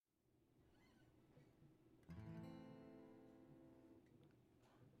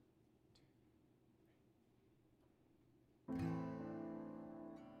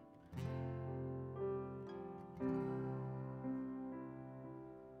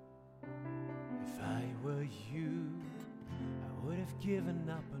have given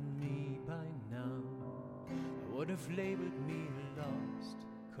up on me by now. I would have labeled me a lost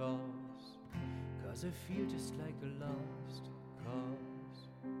cause, 'cause I feel just like a lost cause.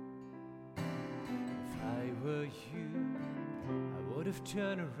 If I were you, I would have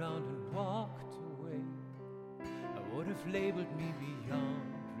turned around and walked away. I would have labeled me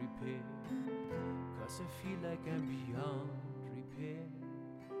beyond repair, 'cause I feel like I'm beyond repair.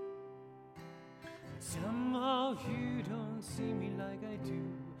 Somehow you don't see me like I do.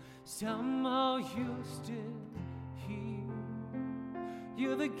 Somehow you're still here.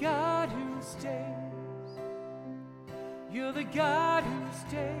 You're the God who stays. You're the God who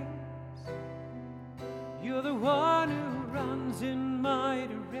stays. You're the one who runs in my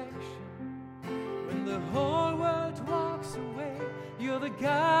direction. When the whole world walks away, you're the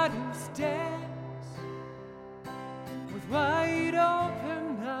God who stands with wide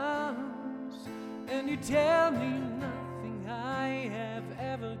open arms. And you tell me nothing I have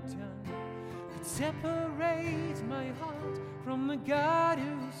ever done could separate my heart from the God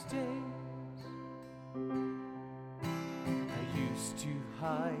who stays. I used to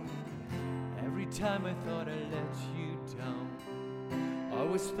hide every time I thought I let you down.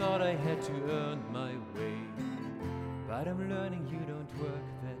 Always thought I had to earn my way, but I'm learning you don't work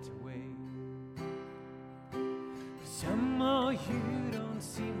that way. Somehow you don't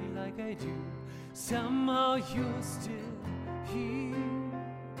see me like I do. Somehow you're still here.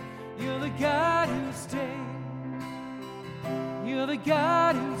 You're the God who stays. You're the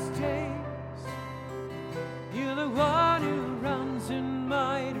God who stays. You're the one who runs in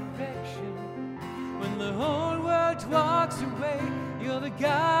my direction. When the whole world walks away, you're the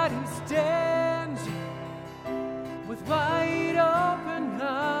God who stands with wide open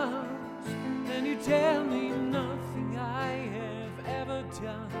arms. And you tell me nothing I have ever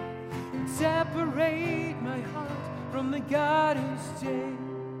done can separate my heart from the God who stays.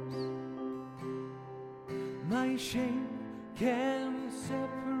 My shame can't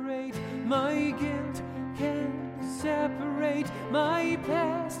separate, my guilt can't separate, my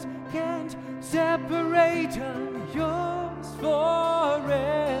past can't separate. I'm yours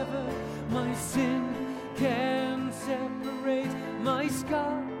forever. My sin can't separate, my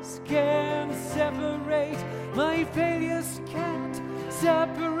scars can't separate, my failures can't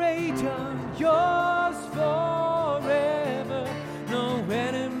separate. I'm yours forever. No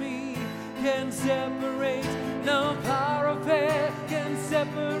enemy can separate, no power of hell can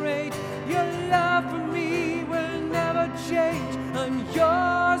separate. Your love for me will never change. I'm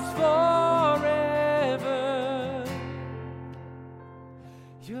yours forever.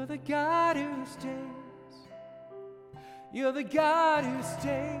 You're the God who stays. You're the God who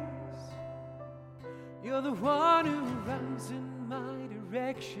stays. You're the one who runs in my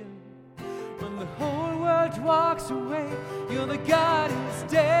direction. When the whole world walks away, you're the God who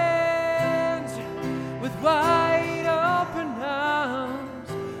stands with wide open arms.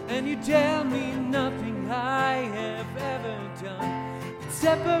 And you tell me nothing I have ever done can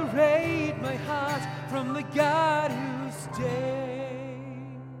separate my heart from the God who stays.